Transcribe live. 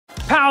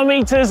Power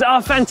meters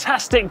are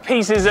fantastic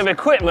pieces of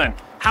equipment.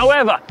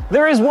 However,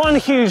 there is one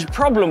huge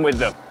problem with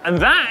them, and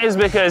that is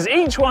because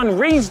each one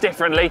reads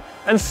differently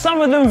and some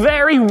of them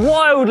vary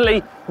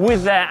wildly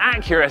with their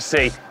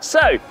accuracy.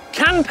 So,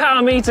 can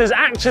power meters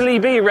actually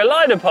be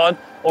relied upon,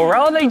 or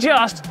are they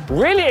just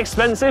really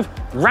expensive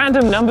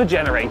random number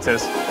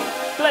generators?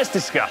 Let's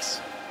discuss.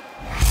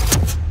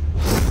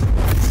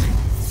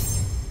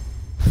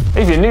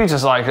 If you're new to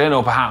cycling,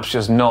 or perhaps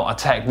just not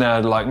a tech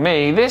nerd like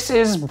me, this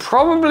is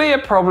probably a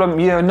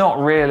problem you're not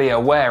really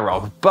aware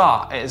of,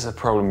 but it's a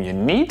problem you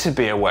need to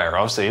be aware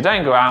of so you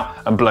don't go out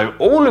and blow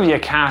all of your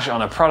cash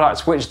on a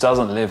product which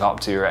doesn't live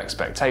up to your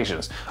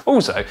expectations.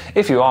 Also,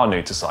 if you are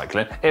new to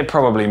cycling, it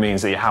probably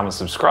means that you haven't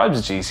subscribed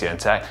to GCN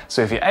Tech,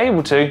 so if you're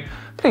able to,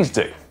 please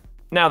do.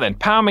 Now then,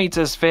 power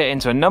meters fit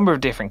into a number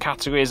of different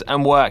categories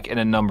and work in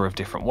a number of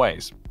different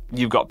ways.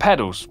 You've got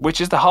pedals,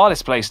 which is the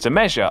hardest place to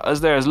measure as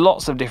there is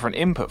lots of different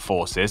input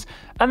forces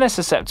and they're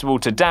susceptible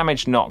to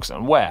damage, knocks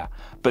and wear,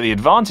 but the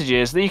advantage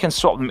is that you can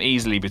swap them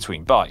easily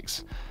between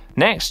bikes.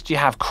 Next, you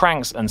have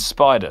cranks and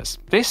spiders.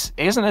 This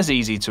isn't as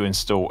easy to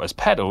install as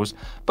pedals,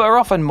 but are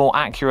often more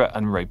accurate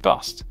and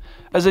robust.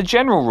 As a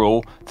general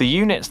rule, the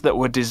units that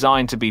were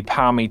designed to be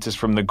power meters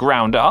from the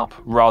ground up,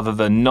 rather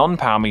than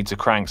non-power meter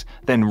cranks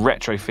then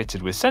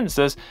retrofitted with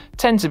sensors,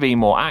 tend to be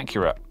more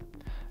accurate.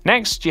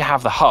 Next, you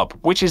have the hub,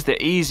 which is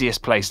the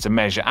easiest place to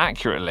measure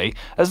accurately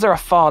as there are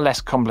far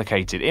less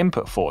complicated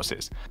input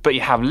forces, but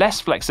you have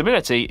less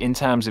flexibility in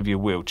terms of your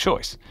wheel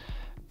choice.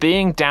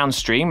 Being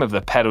downstream of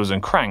the pedals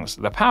and cranks,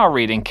 the power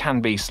reading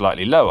can be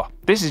slightly lower.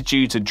 This is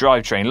due to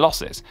drivetrain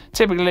losses,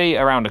 typically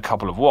around a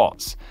couple of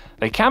watts.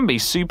 They can be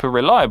super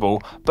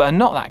reliable, but are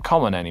not that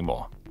common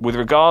anymore. With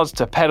regards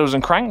to pedals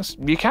and cranks,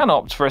 you can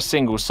opt for a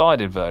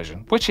single-sided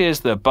version, which is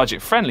the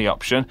budget-friendly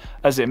option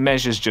as it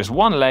measures just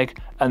one leg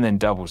and then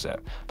doubles it.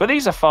 But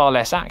these are far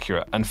less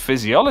accurate, and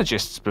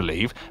physiologists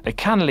believe they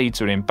can lead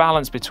to an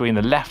imbalance between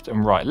the left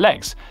and right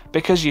legs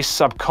because you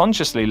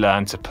subconsciously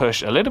learn to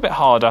push a little bit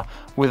harder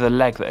with the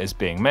leg that is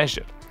being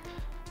measured.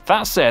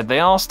 That said,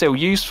 they are still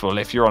useful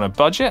if you're on a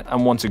budget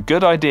and want a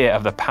good idea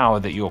of the power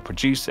that you're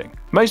producing.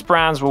 Most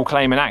brands will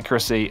claim an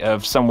accuracy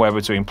of somewhere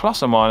between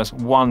plus or minus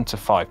 1 to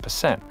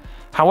 5%.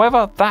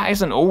 However, that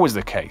isn't always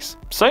the case.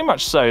 So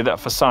much so that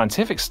for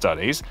scientific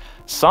studies,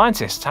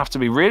 scientists have to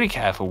be really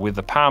careful with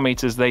the power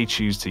meters they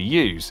choose to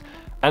use.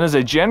 And as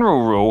a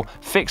general rule,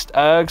 fixed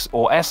ergs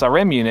or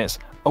SRM units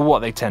are what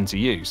they tend to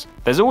use.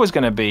 There's always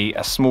going to be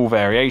a small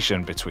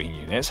variation between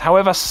units,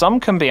 however some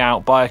can be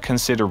out by a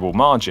considerable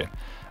margin.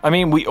 I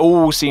mean, we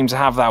all seem to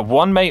have that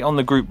one mate on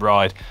the group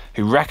ride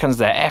who reckons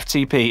their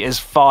FTP is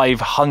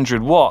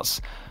 500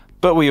 watts,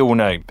 but we all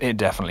know it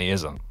definitely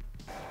isn't.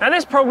 Now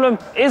this problem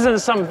isn't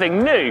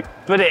something new,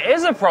 but it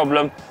is a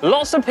problem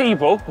lots of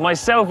people,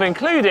 myself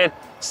included,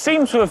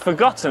 seem to have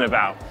forgotten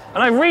about.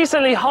 And I've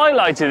recently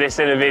highlighted this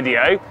in a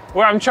video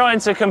where I'm trying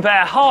to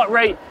compare heart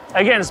rate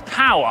against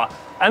power,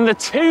 and the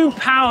two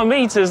power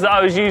meters that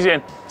I was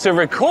using to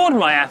record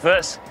my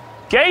efforts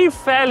gave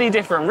fairly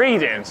different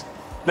readings.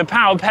 The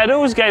power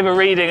pedals gave a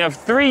reading of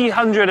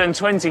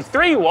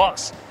 323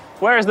 watts,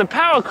 whereas the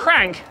power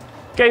crank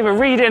gave a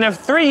reading of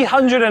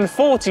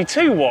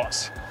 342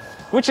 watts,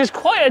 which is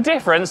quite a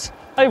difference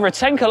over a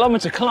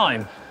 10-kilometer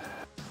climb.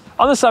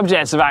 On the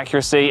subject of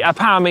accuracy, a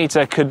power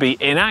meter could be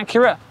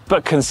inaccurate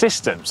but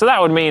consistent. So that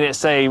would mean it,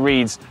 say,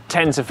 reads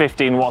 10 to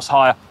 15 watts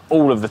higher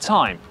all of the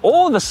time.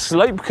 Or the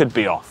slope could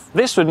be off.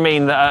 This would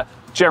mean that at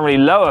generally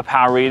lower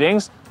power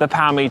readings, the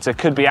power meter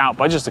could be out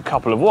by just a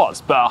couple of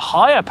watts, but at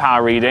higher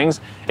power readings,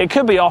 it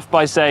could be off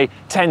by, say,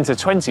 10 to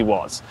 20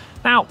 watts.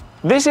 Now,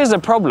 this is a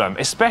problem,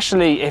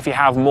 especially if you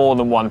have more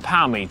than one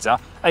power meter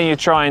and you're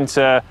trying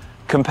to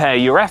compare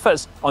your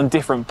efforts on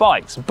different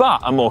bikes.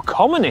 But a more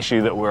common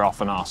issue that we're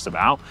often asked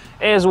about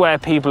is where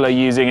people are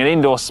using an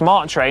indoor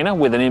smart trainer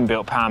with an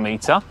inbuilt power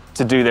meter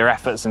to do their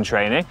efforts and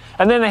training,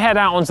 and then they head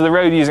out onto the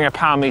road using a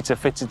power meter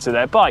fitted to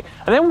their bike,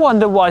 and then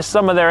wonder why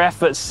some of their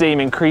efforts seem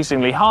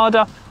increasingly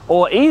harder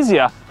or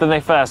easier than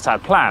they first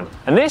had planned.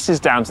 And this is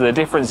down to the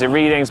difference in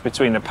readings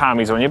between the power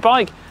meter on your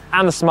bike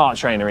and the smart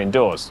trainer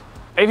indoors.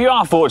 If you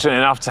are fortunate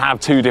enough to have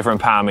two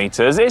different power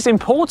meters, it's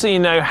important you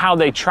know how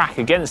they track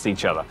against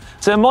each other.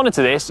 To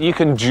monitor this, you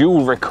can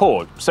dual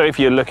record. So if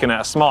you're looking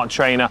at a smart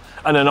trainer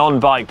and an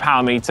on-bike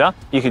power meter,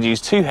 you could use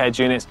two head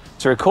units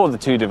to record the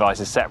two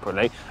devices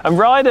separately and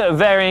ride at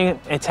varying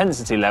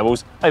intensity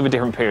levels over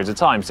different periods of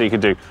time. So you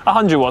could do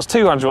 100 watts,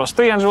 200 watts,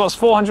 300 watts,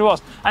 400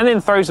 watts, and then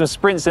throw some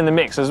sprints in the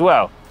mix as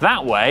well.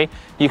 That way,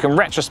 you can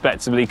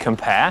retrospectively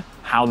compare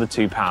how the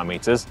two power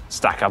meters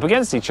stack up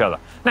against each other.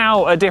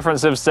 Now, a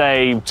difference of,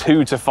 say,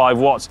 2 to 5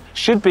 watts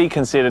should be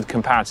considered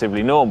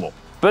comparatively normal.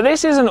 But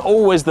this isn't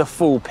always the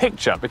full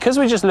picture because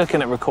we're just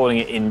looking at recording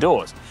it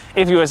indoors.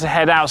 If you were to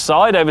head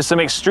outside over some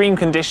extreme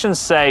conditions,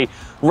 say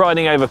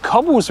riding over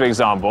cobbles for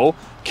example,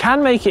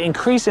 can make it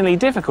increasingly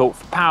difficult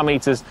for power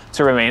meters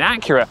to remain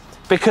accurate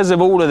because of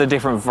all of the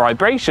different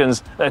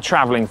vibrations that are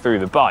traveling through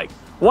the bike.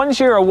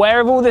 Once you're aware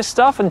of all this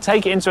stuff and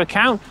take it into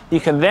account, you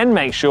can then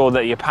make sure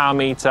that your power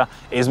meter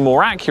is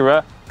more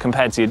accurate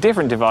compared to your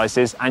different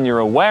devices and you're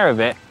aware of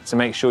it to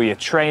make sure your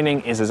training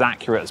is as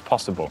accurate as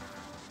possible.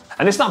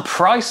 And it's not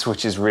price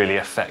which is really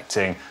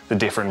affecting the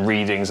different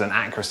readings and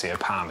accuracy of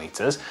power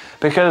meters,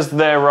 because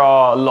there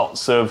are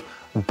lots of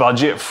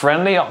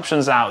budget-friendly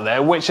options out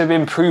there which have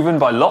been proven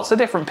by lots of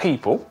different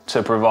people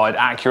to provide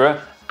accurate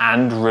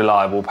and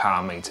reliable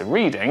power meter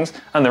readings.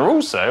 And there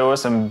also are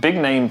some big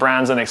name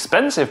brands and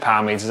expensive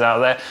power meters out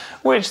there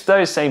which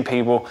those same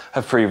people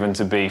have proven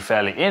to be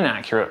fairly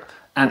inaccurate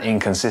and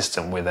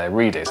inconsistent with their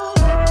readings.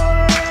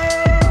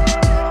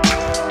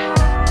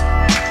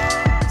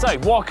 So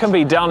what can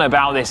be done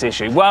about this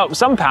issue? Well,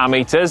 some power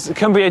meters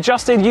can be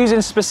adjusted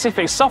using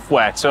specific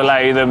software to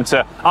allow them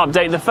to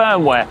update the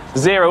firmware,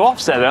 zero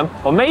offset them,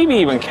 or maybe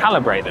even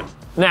calibrate them.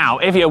 Now,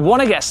 if you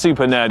want to get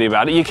super nerdy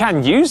about it, you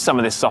can use some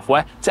of this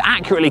software to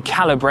accurately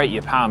calibrate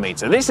your power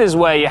meter. This is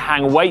where you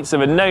hang weights of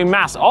a known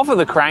mass off of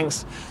the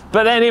cranks,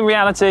 but then in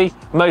reality,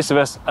 most of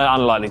us are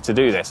unlikely to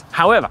do this.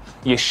 However,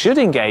 you should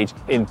engage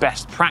in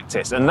best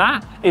practice, and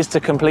that is to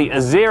complete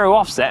a zero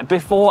offset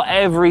before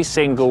every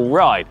single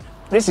ride.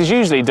 This is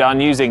usually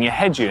done using your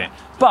head unit,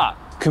 but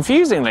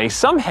confusingly,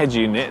 some head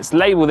units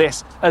label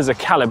this as a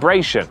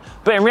calibration,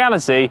 but in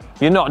reality,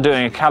 you're not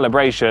doing a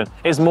calibration,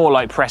 it's more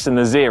like pressing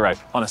the zero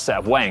on a set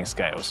of weighing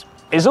scales.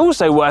 It's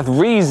also worth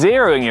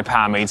re-zeroing your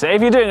power meter.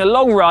 If you're doing a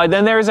long ride,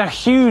 then there is a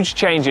huge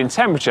change in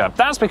temperature.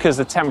 That's because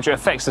the temperature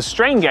affects the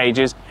strain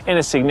gauges in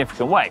a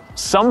significant way.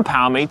 Some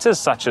power meters,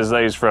 such as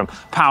those from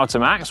Power to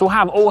Max, will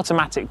have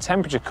automatic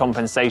temperature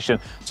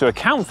compensation to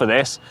account for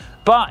this,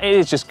 but it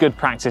is just good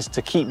practice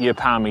to keep your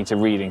power meter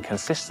reading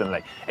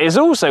consistently. It is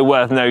also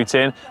worth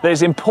noting that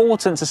it's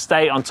important to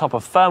stay on top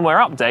of firmware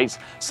updates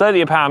so that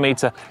your power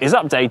meter is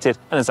updated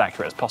and as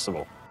accurate as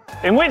possible.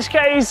 In which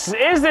case,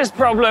 is this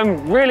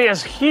problem really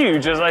as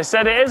huge as I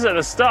said it is at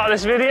the start of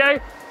this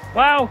video?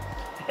 Well,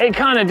 it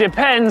kind of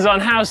depends on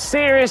how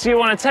serious you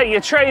want to take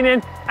your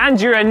training and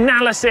your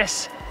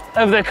analysis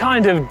of the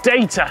kind of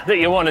data that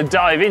you want to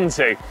dive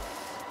into.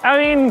 I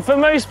mean, for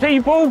most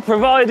people,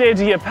 provided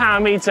your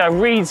power meter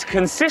reads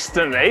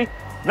consistently,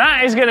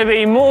 that is going to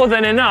be more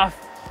than enough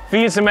for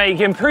you to make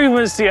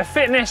improvements to your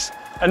fitness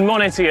and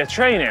monitor your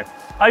training.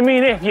 I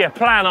mean, if you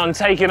plan on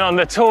taking on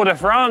the Tour de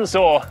France,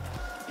 or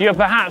you're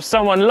perhaps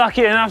someone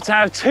lucky enough to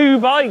have 2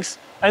 bikes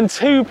and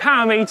 2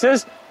 power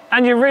meters,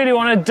 and you really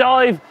want to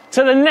dive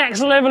to the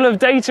next level of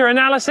data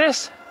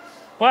analysis,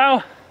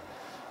 well,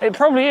 it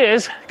probably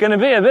is going to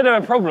be a bit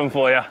of a problem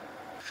for you.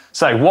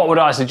 So what would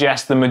I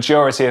suggest the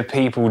majority of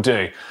people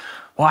do?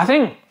 Well, I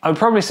think I would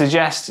probably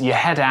suggest you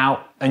head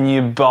out and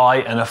you buy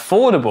an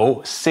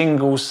affordable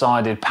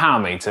single-sided power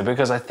meter,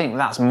 because I think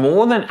that's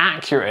more than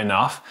accurate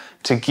enough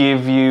to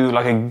give you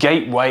like a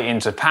gateway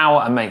into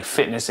power and make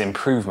fitness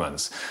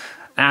improvements.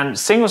 And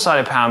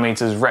single-sided power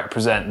meters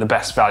represent the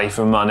best value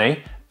for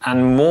money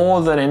and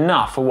more than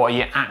enough for what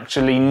you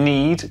actually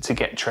need to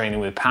get training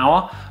with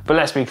power. But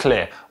let's be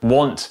clear,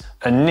 want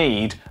and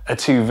need are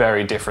 2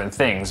 very different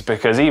things,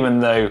 because even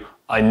though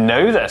I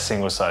know that a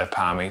single-sided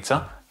power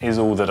meter is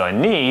all that I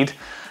need,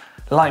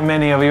 like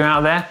many of you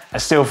out there, I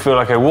still feel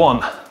like I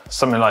want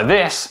something like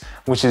this,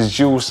 which is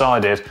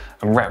dual-sided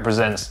and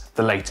represents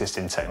the latest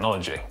in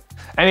technology.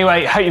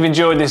 Anyway, hope you've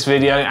enjoyed this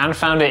video and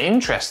found it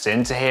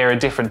interesting to hear a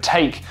different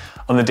take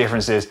on the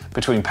differences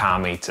between power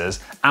meters.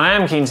 And I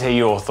am keen to hear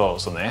your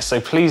thoughts on this,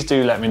 so please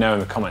do let me know in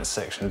the comments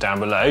section down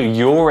below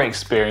your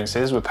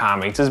experiences with power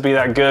meters, be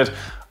that good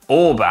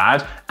or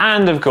bad.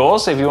 And of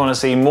course, if you want to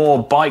see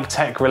more bike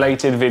tech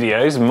related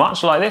videos,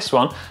 much like this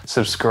one,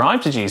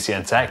 subscribe to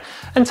GCN Tech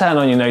and turn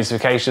on your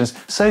notifications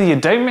so that you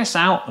don't miss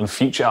out on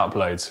future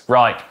uploads.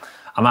 Right,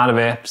 I'm out of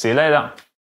here. See you later.